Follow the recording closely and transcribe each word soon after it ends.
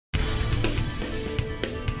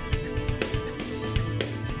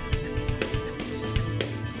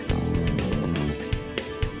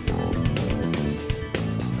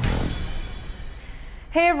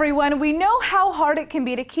Hey everyone, we know how hard it can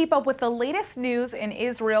be to keep up with the latest news in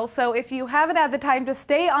Israel, so if you haven't had the time to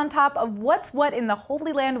stay on top of what's what in the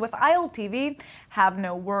Holy Land with ILTV, have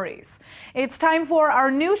no worries. It's time for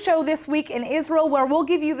our new show this week in Israel, where we'll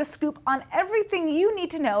give you the scoop on everything you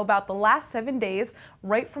need to know about the last 7 days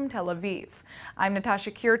right from Tel Aviv. I'm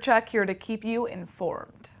Natasha Kirchuk, here to keep you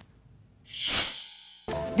informed.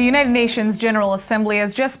 The United Nations General Assembly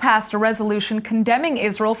has just passed a resolution condemning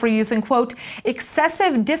Israel for using, quote,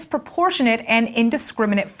 excessive, disproportionate, and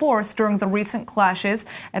indiscriminate force during the recent clashes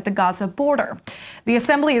at the Gaza border. The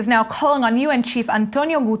Assembly is now calling on UN Chief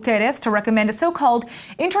Antonio Guterres to recommend a so-called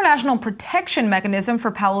international protection mechanism for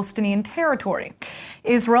Palestinian territory.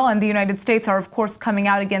 Israel and the United States are, of course, coming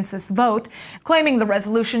out against this vote, claiming the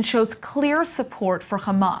resolution shows clear support for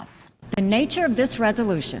Hamas. The nature of this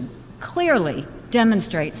resolution clearly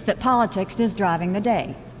demonstrates that politics is driving the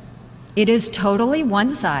day. It is totally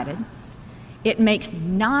one-sided. It makes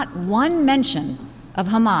not one mention of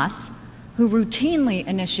Hamas, who routinely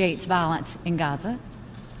initiates violence in Gaza.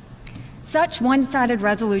 Such one-sided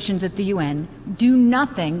resolutions at the UN do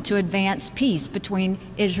nothing to advance peace between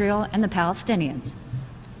Israel and the Palestinians.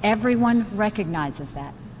 Everyone recognizes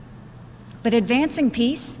that. But advancing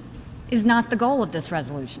peace is not the goal of this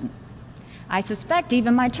resolution. I suspect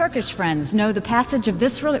even my Turkish friends know the passage of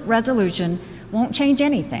this resolution won't change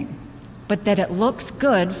anything, but that it looks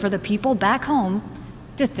good for the people back home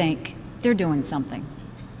to think they're doing something.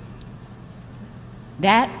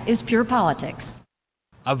 That is pure politics.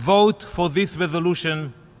 A vote for this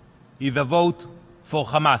resolution is a vote for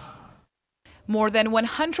Hamas. More than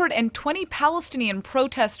 120 Palestinian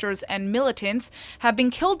protesters and militants have been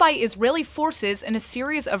killed by Israeli forces in a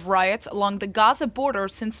series of riots along the Gaza border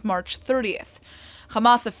since March 30th.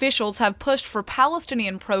 Hamas officials have pushed for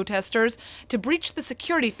Palestinian protesters to breach the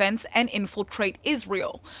security fence and infiltrate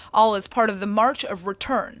Israel, all as part of the March of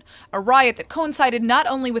Return, a riot that coincided not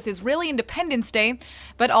only with Israeli Independence Day,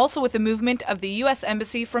 but also with the movement of the U.S.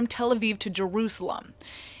 Embassy from Tel Aviv to Jerusalem.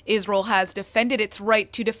 Israel has defended its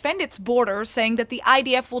right to defend its border, saying that the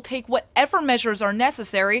IDF will take whatever measures are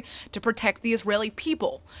necessary to protect the Israeli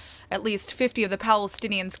people. At least 50 of the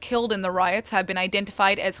Palestinians killed in the riots have been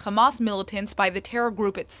identified as Hamas militants by the terror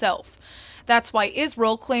group itself. That's why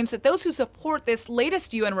Israel claims that those who support this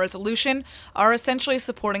latest UN resolution are essentially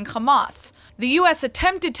supporting Hamas. The U.S.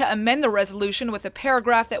 attempted to amend the resolution with a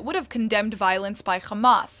paragraph that would have condemned violence by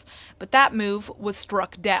Hamas, but that move was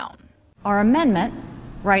struck down. Our amendment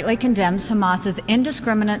rightly condemns Hamas's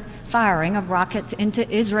indiscriminate firing of rockets into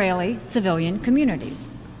Israeli civilian communities.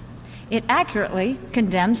 It accurately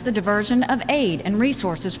condemns the diversion of aid and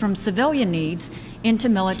resources from civilian needs into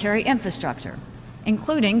military infrastructure,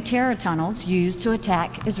 including terror tunnels used to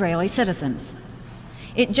attack Israeli citizens.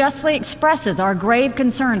 It justly expresses our grave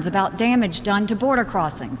concerns about damage done to border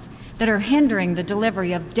crossings that are hindering the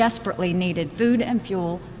delivery of desperately needed food and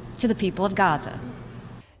fuel to the people of Gaza.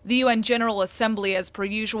 The UN General Assembly, as per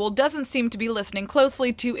usual, doesn't seem to be listening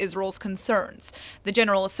closely to Israel's concerns. The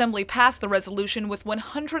General Assembly passed the resolution with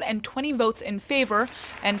 120 votes in favor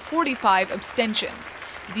and 45 abstentions.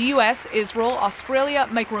 The U.S., Israel, Australia,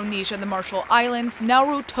 Micronesia, the Marshall Islands,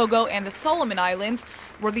 Nauru, Togo, and the Solomon Islands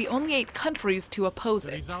were the only 8 countries to oppose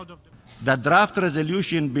it. The draft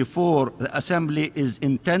resolution before the Assembly is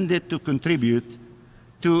intended to contribute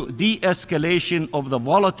to de-escalation of the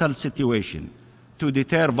volatile situation, to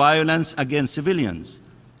deter violence against civilians,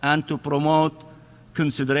 and to promote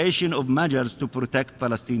consideration of measures to protect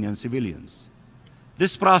Palestinian civilians.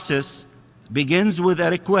 This process begins with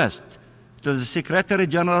a request to the Secretary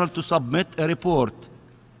General to submit a report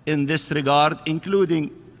in this regard,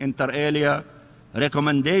 including, inter alia,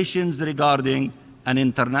 recommendations regarding an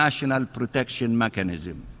international protection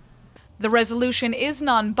mechanism. The resolution is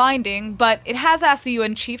non-binding, but it has asked the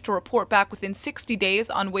UN chief to report back within 60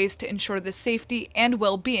 days on ways to ensure the safety and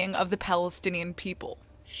well-being of the Palestinian people.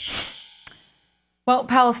 Well,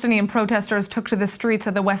 Palestinian protesters took to the streets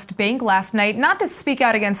of the West Bank last night not to speak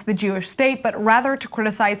out against the Jewish state, but rather to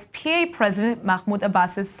criticize PA President Mahmoud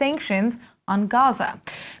Abbas's sanctions on Gaza.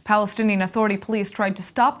 Palestinian Authority police tried to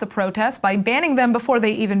stop the protests by banning them before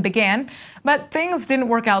they even began, but things didn't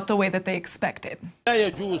work out the way that they expected. لا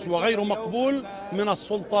يجوز وغير مقبول من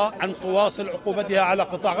السلطة أن تواصل عقوبتها على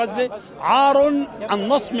قطاع غزة. عار أن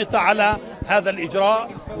نصمت على هذا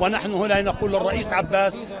الإجراء، ونحن هنا نقول للرئيس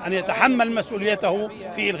عباس أن يتحمل مسؤوليته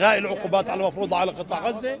في إلغاء العقوبات المفروضة على قطاع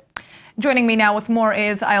غزة. Joining me now with more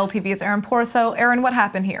is ILTV's Aaron Porso. Aaron, what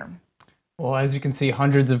happened here? Well, as you can see,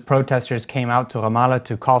 hundreds of protesters came out to Ramallah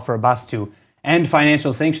to call for Abbas to end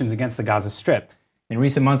financial sanctions against the Gaza Strip. In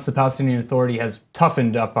recent months, the Palestinian Authority has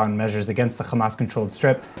toughened up on measures against the Hamas-controlled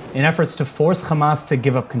Strip in efforts to force Hamas to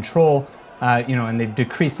give up control, and they've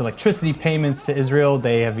decreased electricity payments to Israel.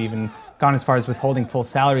 They have even gone as far as withholding full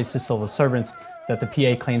salaries to civil servants that the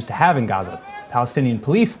PA claims to have in Gaza. Palestinian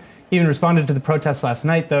police even responded to the protests last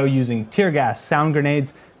night, though, using tear gas, sound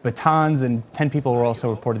grenades, batons, and 10 people were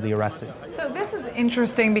also reportedly arrested. So this is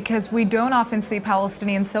interesting because we don't often see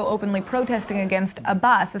Palestinians so openly protesting against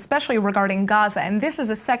Abbas, especially regarding Gaza. And this is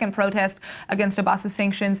a second protest against Abbas's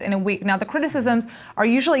sanctions in a week. Now, the criticisms are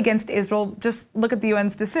usually against Israel. Just look at the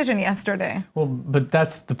UN's decision yesterday. Well, but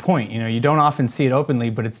that's the point. You don't often see it openly,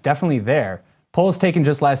 but it's definitely there. Polls taken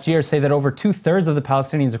just last year say that over 2/3 of the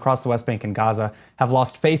Palestinians across the West Bank and Gaza have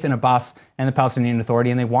lost faith in Abbas and the Palestinian Authority,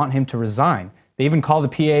 and they want him to resign. They even call the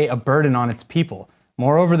PA a burden on its people.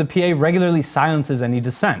 Moreover, the PA regularly silences any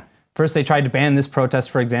dissent. First, they tried to ban this protest,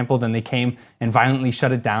 for example, then they came and violently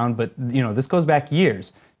shut it down. But, this goes back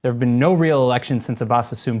years. There have been no real elections since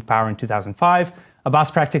Abbas assumed power in 2005. Abbas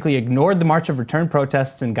practically ignored the March of Return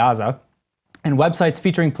protests in Gaza. And websites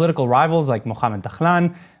featuring political rivals like Mohammed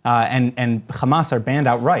Dakhlan and Hamas are banned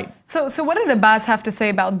outright. So what did Abbas have to say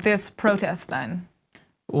about this protest then?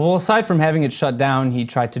 Well, aside from having it shut down, he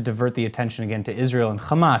tried to divert the attention again to Israel and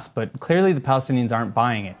Hamas, but clearly the Palestinians aren't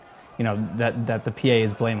buying it, that the PA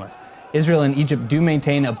is blameless. Israel and Egypt do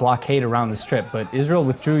maintain a blockade around the Strip, but Israel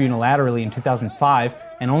withdrew unilaterally in 2005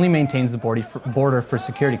 and only maintains the border for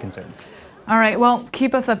security concerns. All right, well,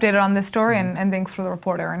 keep us updated on this story, and thanks for the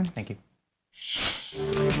report, Aaron. Thank you.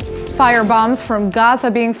 Firebombs from Gaza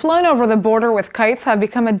being flown over the border with kites have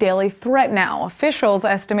become a daily threat now. Officials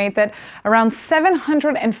estimate that around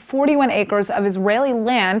 741 acres of Israeli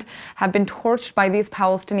land have been torched by these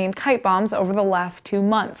Palestinian kite bombs over the last 2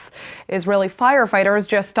 months. Israeli firefighters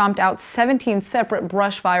just stomped out 17 separate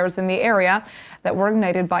brush fires in the area that were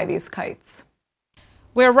ignited by these kites.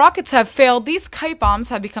 Where rockets have failed, these kite bombs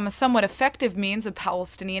have become a somewhat effective means of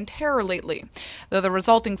Palestinian terror lately. Though the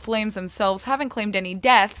resulting flames themselves haven't claimed any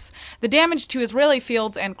deaths, the damage to Israeli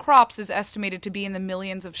fields and crops is estimated to be in the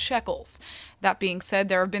millions of shekels. That being said,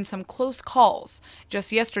 there have been some close calls.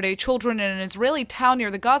 Just yesterday, children in an Israeli town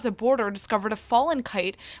near the Gaza border discovered a fallen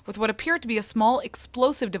kite with what appeared to be a small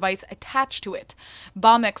explosive device attached to it.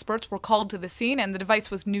 Bomb experts were called to the scene and the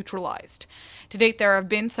device was neutralized. To date, there have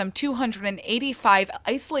been some 285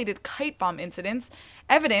 isolated kite bomb incidents,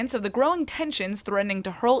 evidence of the growing tensions threatening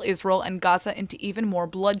to hurl Israel and Gaza into even more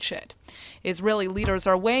bloodshed. Israeli leaders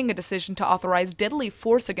are weighing a decision to authorize deadly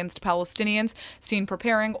force against Palestinians seen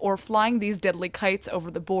preparing or flying these deadly kites over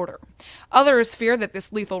the border. Others fear that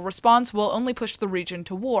this lethal response will only push the region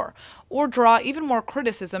to war or draw even more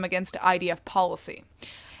criticism against IDF policy.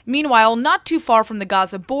 Meanwhile, not too far from the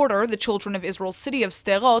Gaza border, the children of Israel's city of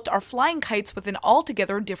Sderot are flying kites with an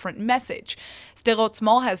altogether different message. Sderot's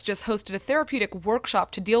mall has just hosted a therapeutic workshop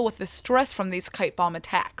to deal with the stress from these kite bomb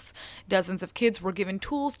attacks. Dozens of kids were given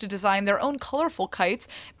tools to design their own colorful kites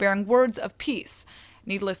bearing words of peace.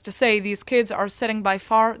 Needless to say, these kids are setting by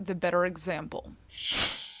far the better example.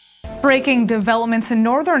 Breaking developments in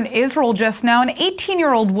northern Israel just now. An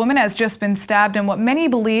 18-year-old woman has just been stabbed in what many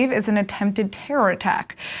believe is an attempted terror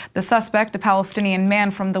attack. The suspect, a Palestinian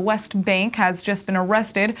man from the West Bank, has just been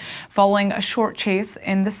arrested following a short chase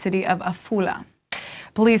in the city of Afula.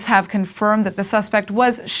 Police have confirmed that the suspect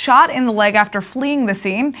was shot in the leg after fleeing the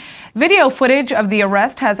scene. Video footage of the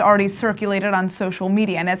arrest has already circulated on social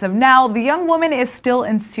media, and as of now, the young woman is still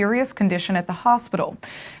in serious condition at the hospital.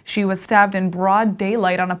 She was stabbed in broad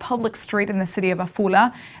daylight on a public street in the city of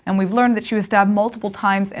Afula, and we've learned that she was stabbed multiple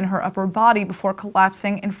times in her upper body before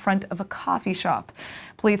collapsing in front of a coffee shop.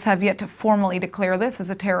 Police have yet to formally declare this as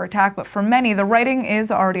a terror attack, but for many, the writing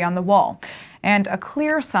is already on the wall, and a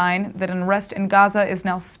clear sign that unrest in Gaza is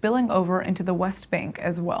now spilling over into the West Bank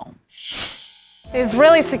as well.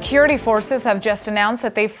 Israeli security forces have just announced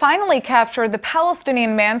that they finally captured the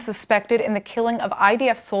Palestinian man suspected in the killing of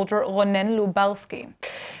IDF soldier Ronen Lubalski.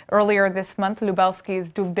 Earlier this month, Lubalski's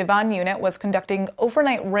Duvdevan unit was conducting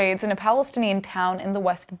overnight raids in a Palestinian town in the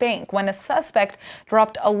West Bank when a suspect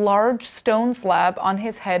dropped a large stone slab on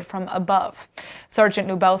his head from above. Sergeant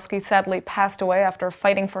Lubalski sadly passed away after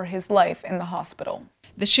fighting for his life in the hospital.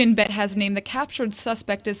 The Shin Bet has named the captured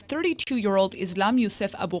suspect as 32-year-old Islam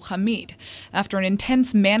Youssef Abu Hamid. After an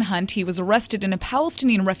intense manhunt, he was arrested in a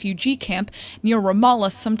Palestinian refugee camp near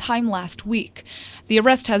Ramallah sometime last week. The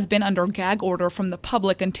arrest has been under gag order from the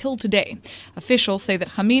public until today. Officials say that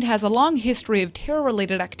Hamid has a long history of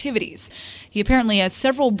terror-related activities. He apparently has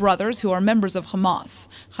several brothers who are members of Hamas.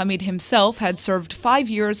 Hamid himself had served 5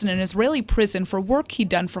 years in an Israeli prison for work he'd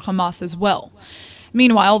done for Hamas as well.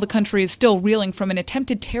 Meanwhile, the country is still reeling from an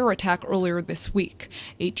attempted terror attack earlier this week.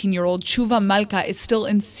 18-year-old Chuva Malka is still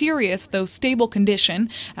in serious, though stable condition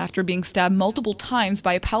after being stabbed multiple times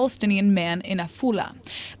by a Palestinian man in Afula.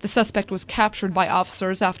 The suspect was captured by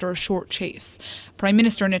officers after a short chase. Prime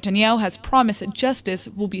Minister Netanyahu has promised that justice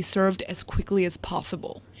will be served as quickly as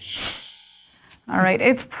possible. All right,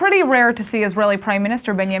 it's pretty rare to see Israeli Prime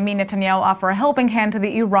Minister Benjamin Netanyahu offer a helping hand to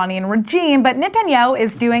the Iranian regime, but Netanyahu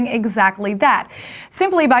is doing exactly that,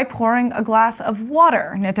 simply by pouring a glass of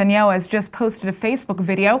water. Netanyahu has just posted a Facebook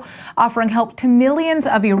video offering help to millions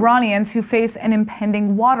of Iranians who face an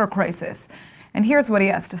impending water crisis. And here's what he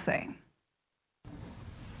has to say.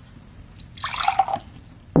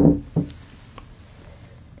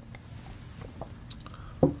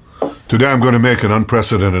 Today I'm going to make an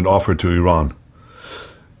unprecedented offer to Iran.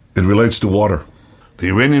 It relates to water. The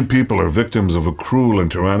Iranian people are victims of a cruel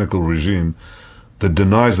and tyrannical regime that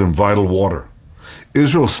denies them vital water.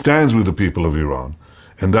 Israel stands with the people of Iran,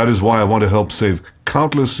 and that is why I want to help save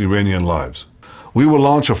countless Iranian lives. We will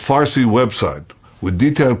launch a Farsi website with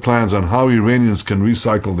detailed plans on how Iranians can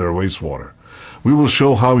recycle their wastewater. We will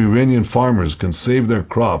show how Iranian farmers can save their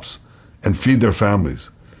crops and feed their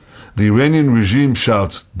families. The Iranian regime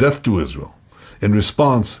shouts death to Israel. In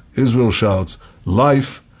response, Israel shouts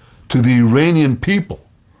life to the Iranian people.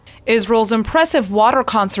 Israel's impressive water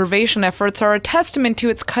conservation efforts are a testament to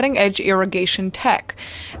its cutting-edge irrigation tech.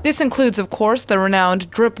 This includes, of course, the renowned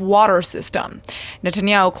drip water system.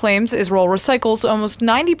 Netanyahu claims Israel recycles almost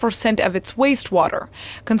 90% of its wastewater.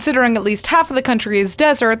 Considering at least half of the country is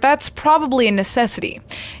desert, that's probably a necessity.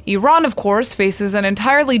 Iran, of course, faces an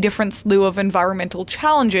entirely different slew of environmental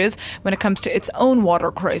challenges when it comes to its own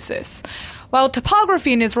water crisis. While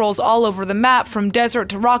topography in Israel is all over the map, from desert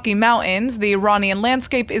to rocky mountains, the Iranian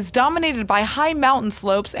landscape is dominated by high mountain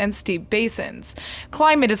slopes and steep basins.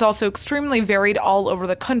 Climate is also extremely varied all over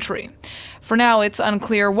the country. For now, it's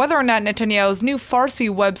unclear whether or not Netanyahu's new Farsi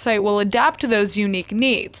website will adapt to those unique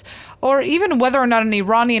needs, or even whether or not an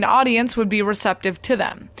Iranian audience would be receptive to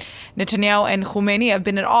them. Netanyahu and Khomeini have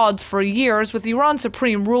been at odds for years, with Iran's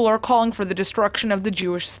supreme ruler calling for the destruction of the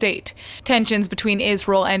Jewish state. Tensions between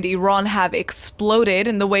Israel and Iran have exploded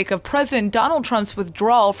in the wake of President Donald Trump's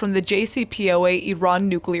withdrawal from the JCPOA-Iran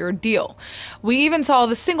nuclear deal. We even saw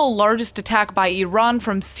the single largest attack by Iran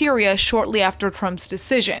from Syria shortly after Trump's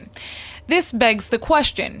decision. This begs the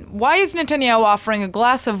question, why is Netanyahu offering a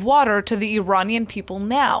glass of water to the Iranian people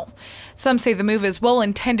now? Some say the move is well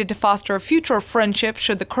intended to foster a future friendship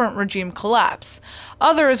should the current regime collapse.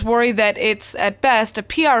 Others worry that it's, at best, a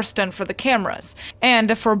PR stunt for the cameras, and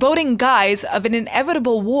a foreboding guise of an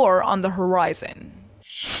inevitable war on the horizon.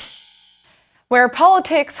 Where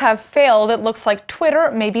politics have failed, it looks like Twitter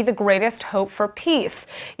may be the greatest hope for peace.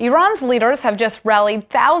 Iran's leaders have just rallied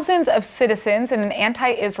thousands of citizens in an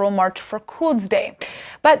anti-Israel march for Quds Day.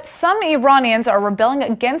 But some Iranians are rebelling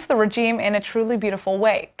against the regime in a truly beautiful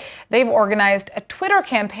way. They've organized a Twitter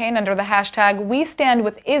campaign under the hashtag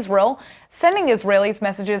 #WeStandWithIsrael, sending Israelis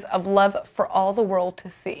messages of love for all the world to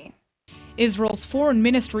see. Israel's foreign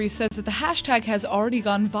ministry says that the hashtag has already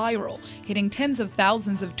gone viral, hitting tens of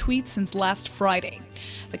thousands of tweets since last Friday.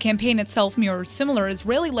 The campaign itself mirrors similar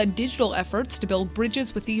Israeli-led digital efforts to build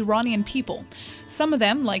bridges with the Iranian people. Some of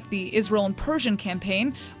them, like the Israel and Persian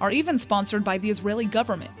campaign, are even sponsored by the Israeli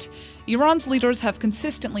government. Iran's leaders have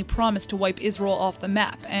consistently promised to wipe Israel off the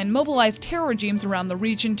map and mobilize terror regimes around the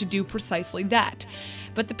region to do precisely that.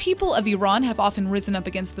 But the people of Iran have often risen up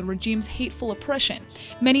against the regime's hateful oppression.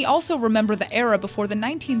 Many also remember the era before the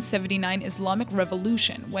 1979 Islamic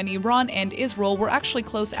Revolution, when Iran and Israel were actually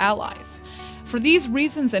close allies. For these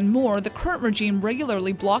reasons and more, the current regime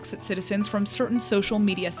regularly blocks its citizens from certain social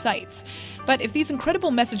media sites. But if these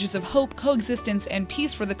incredible messages of hope, coexistence, and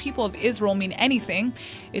peace for the people of Israel mean anything,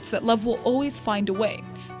 it's that love will always find a way.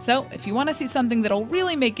 So, if you want to see something that'll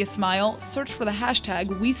really make you smile, search for the hashtag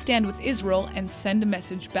 #WeStandWithIsrael and send a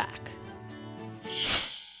message back.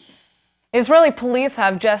 Israeli police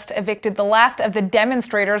have just evicted the last of the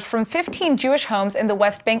demonstrators from 15 Jewish homes in the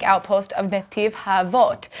West Bank outpost of Netiv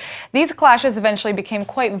HaAvot. These clashes eventually became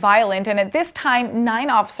quite violent, and at this time, 9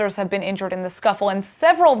 officers have been injured in the scuffle, and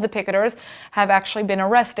several of the picketers have actually been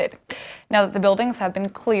arrested. Now that the buildings have been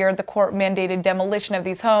cleared, the court-mandated demolition of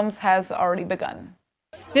these homes has already begun.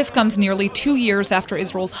 This comes nearly 2 years after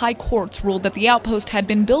Israel's high courts ruled that the outpost had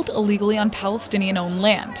been built illegally on Palestinian-owned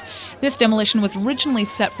land. This demolition was originally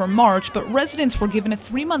set for March, but residents were given a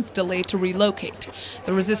 3-month delay to relocate.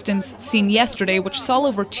 The resistance seen yesterday, which saw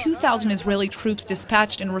over 2,000 Israeli troops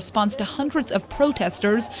dispatched in response to hundreds of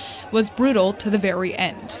protesters, was brutal to the very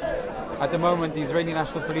end. At the moment, the Israeli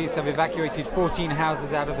National Police have evacuated 14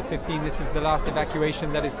 houses out of the 15. This is the last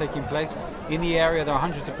evacuation that is taking place. In the area, there are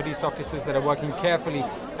hundreds of police officers that are working carefully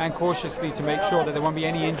and cautiously to make sure that there won't be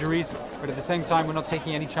any injuries, but at the same time, we're not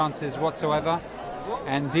taking any chances whatsoever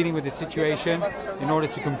and dealing with the situation in order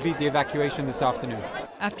to complete the evacuation this afternoon.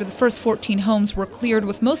 After the first 14 homes were cleared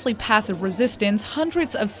with mostly passive resistance,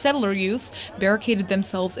 hundreds of settler youths barricaded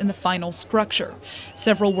themselves in the final structure.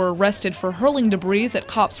 Several were arrested for hurling debris at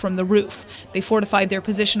cops from the roof. They fortified their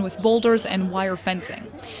position with boulders and wire fencing.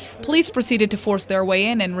 Police proceeded to force their way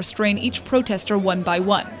in and restrain each protester one by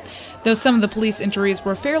one. Though some of the police injuries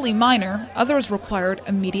were fairly minor, others required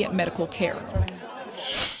immediate medical care.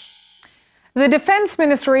 The Defense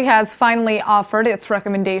Ministry has finally offered its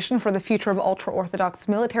recommendation for the future of ultra-Orthodox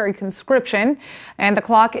military conscription, and the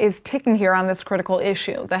clock is ticking here on this critical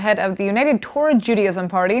issue. The head of the United Torah Judaism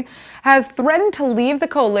Party has threatened to leave the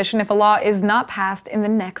coalition if a law is not passed in the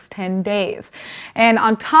next 10 days. And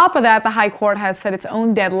on top of that, the High Court has set its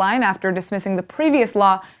own deadline after dismissing the previous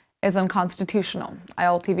law as unconstitutional.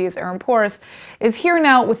 ILTV's Aaron Porras is here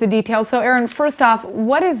now with the details. So Aaron, first off,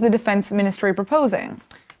 what is the Defense Ministry proposing?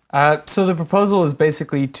 So the proposal is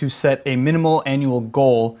basically to set a minimal annual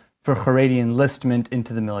goal for Haredi enlistment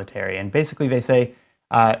into the military. And basically they say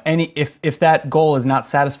if that goal is not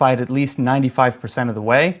satisfied at least 95% of the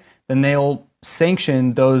way, then they'll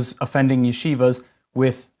sanction those offending yeshivas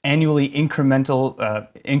with annually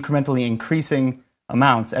incrementally increasing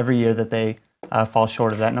amounts every year that they fall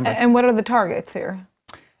short of that number. And what are the targets here?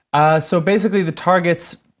 So basically the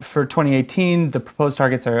targets for 2018, the proposed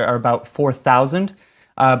targets are about 4,000.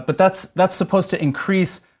 But that's supposed to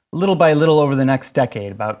increase little by little over the next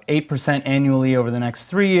decade, about 8% annually over the next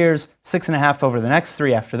 3 years, 6.5% over the next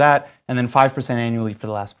 3 after that, and then 5% annually for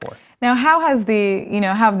the last 4. Now, how has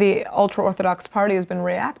the ultra-Orthodox parties been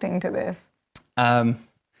reacting to this?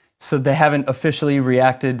 So they haven't officially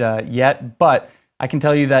reacted yet, but I can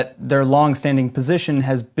tell you that their long-standing position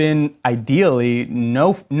has been ideally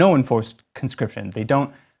no enforced conscription. They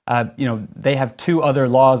don't. They have 2 other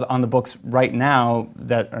laws on the books right now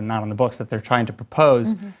that are not on the books that they're trying to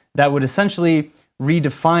propose that would essentially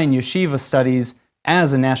redefine yeshiva studies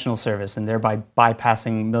as a national service and thereby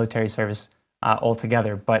bypassing military service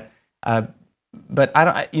altogether. But I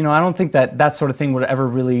don't think that sort of thing would ever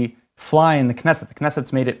really fly in the Knesset. The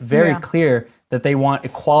Knesset's made it very clear that they want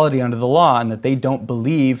equality under the law and that they don't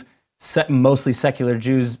believe mostly secular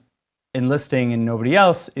Jews enlisting and nobody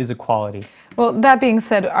else is equality. Well, that being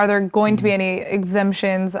said, are there going to be any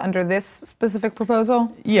exemptions under this specific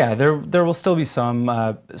proposal? Yeah, there will still be some.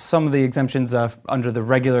 Some of the exemptions under the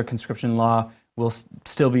regular conscription law will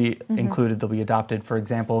still be included. They'll be adopted. For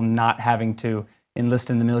example, not having to enlist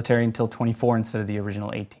in the military until 24 instead of the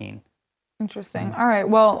original 18. Interesting. All right.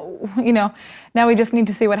 Well, now we just need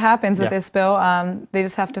to see what happens with this bill. They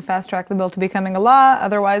just have to fast track the bill to becoming a law.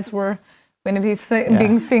 Otherwise, we're going to be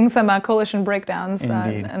seeing some coalition breakdowns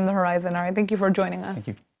on the horizon. All right, thank you for joining us.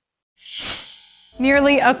 Thank you.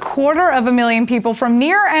 Nearly 250,000 people from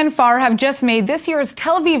near and far have just made this year's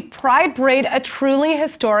Tel Aviv Pride Parade a truly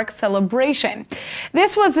historic celebration.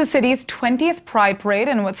 This was the city's 20th Pride Parade,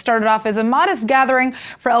 and what started off as a modest gathering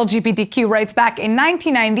for LGBTQ rights back in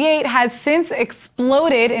 1998 has since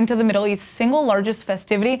exploded into the Middle East's single largest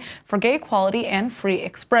festivity for gay equality and free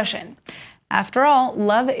expression. After all,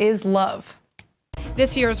 love is love.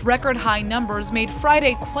 This year's record-high numbers made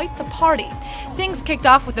Friday quite the party. Things kicked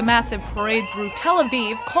off with a massive parade through Tel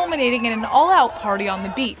Aviv, culminating in an all-out party on the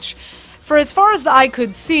beach. For as far as the eye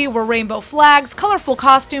could see were rainbow flags, colorful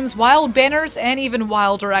costumes, wild banners, and even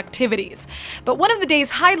wilder activities. But one of the day's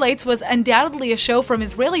highlights was undoubtedly a show from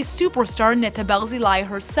Israeli superstar Netta Barzilai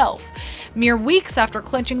herself, mere weeks after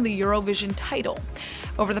clinching the Eurovision title.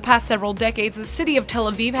 Over the past several decades, the city of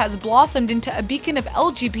Tel Aviv has blossomed into a beacon of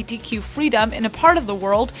LGBTQ freedom in a part of the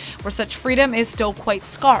world where such freedom is still quite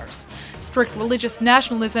scarce. Strict religious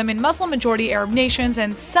nationalism in Muslim-majority Arab nations,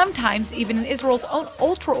 and sometimes even in Israel's own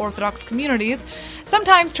ultra-Orthodox communities,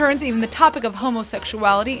 sometimes turns even the topic of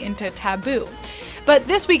homosexuality into taboo. But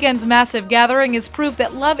this weekend's massive gathering is proof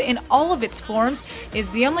that love in all of its forms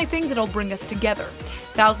is the only thing that'll bring us together.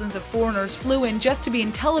 Thousands of foreigners flew in just to be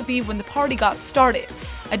in Tel Aviv when the party got started,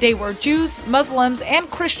 a day where Jews, Muslims, and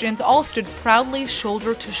Christians all stood proudly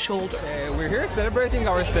shoulder to shoulder. We're here celebrating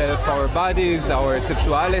ourselves, our bodies, our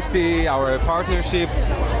sexuality, our partnerships,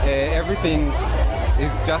 everything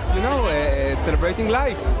is just, celebrating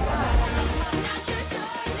life.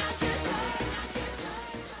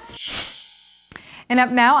 And up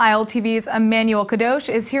now, ILTV's Emmanuel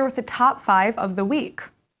Kadosh is here with the top 5 of the week.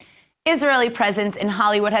 Israeli presence in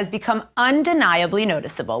Hollywood has become undeniably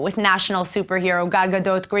noticeable, with national superhero Gal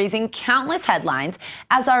Gadot grazing countless headlines.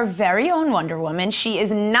 As our very own Wonder Woman, she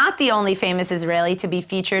is not the only famous Israeli to be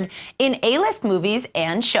featured in A-list movies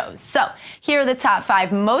and shows. So, here are the top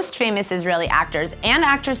 5 most famous Israeli actors and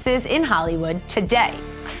actresses in Hollywood today.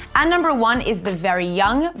 At number 1 is the very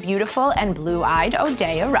young, beautiful, and blue-eyed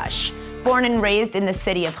Odeya Rush. Born and raised in the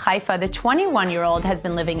city of Haifa, the 21-year-old has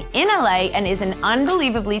been living in LA and is an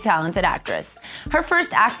unbelievably talented actress. Her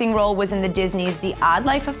first acting role was in the Disney's The Odd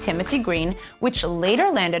Life of Timothy Green, which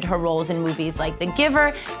later landed her roles in movies like The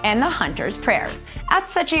Giver and The Hunter's Prayer. At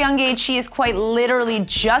such a young age, she is quite literally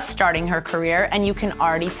just starting her career, and you can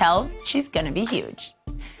already tell she's gonna be huge.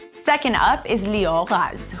 Second up is Lior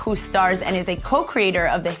Raz, who stars and is a co-creator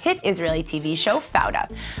of the hit Israeli TV show Fauda.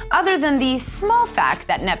 Other than the small fact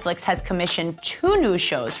that Netflix has commissioned 2 new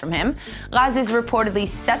shows from him, Raz is reportedly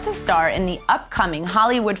set to star in the upcoming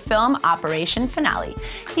Hollywood film Operation Finale.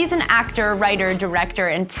 He's an actor, writer, director,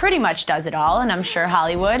 and pretty much does it all, and I'm sure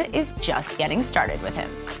Hollywood is just getting started with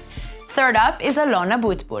him. Third up is Alon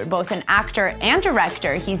Abutbul. Both an actor and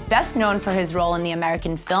director, he's best known for his role in the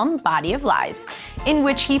American film Body of Lies, in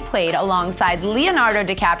which he played alongside Leonardo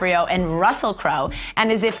DiCaprio and Russell Crowe.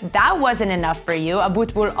 And as if that wasn't enough for you,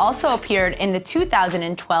 Abutbul also appeared in the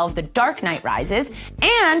 2012 The Dark Knight Rises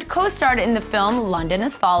and co-starred in the film London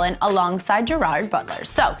Has Fallen alongside Gerard Butler.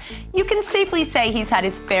 So you can safely say he's had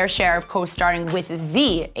his fair share of co-starring with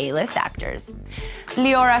the A-list actors.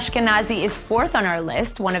 Lior Ashkenazi is 4th on our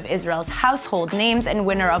list, one of Israel's household names and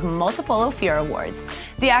winner of multiple Ophir Awards.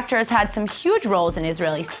 The actor has had some huge roles in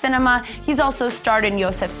Israeli cinema. He's also starred in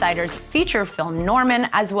Yosef Sider's feature film Norman,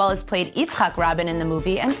 as well as played Yitzhak Rabin in the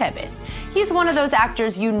movie Entebbe. He's one of those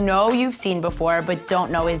actors you know you've seen before but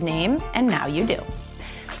don't know his name, and now you do.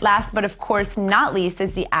 Last but of course not least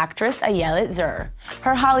is the actress Ayelet Zur.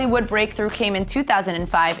 Her Hollywood breakthrough came in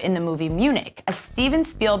 2005 in the movie Munich, a Steven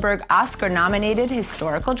Spielberg Oscar-nominated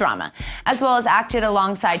historical drama, as well as acted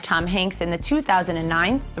alongside Tom Hanks in the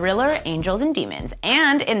 2009 thriller Angels and Demons,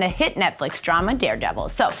 and in the hit Netflix drama Daredevil.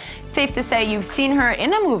 So, safe to say you've seen her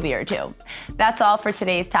in a movie or two. That's all for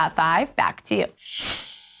today's Top 5. Back to you.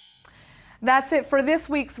 That's it for this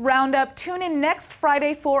week's Roundup. Tune in next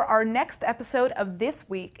Friday for our next episode of This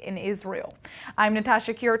Week in Israel. I'm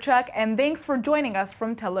Natasha Kirchuk, and thanks for joining us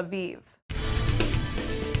from Tel Aviv.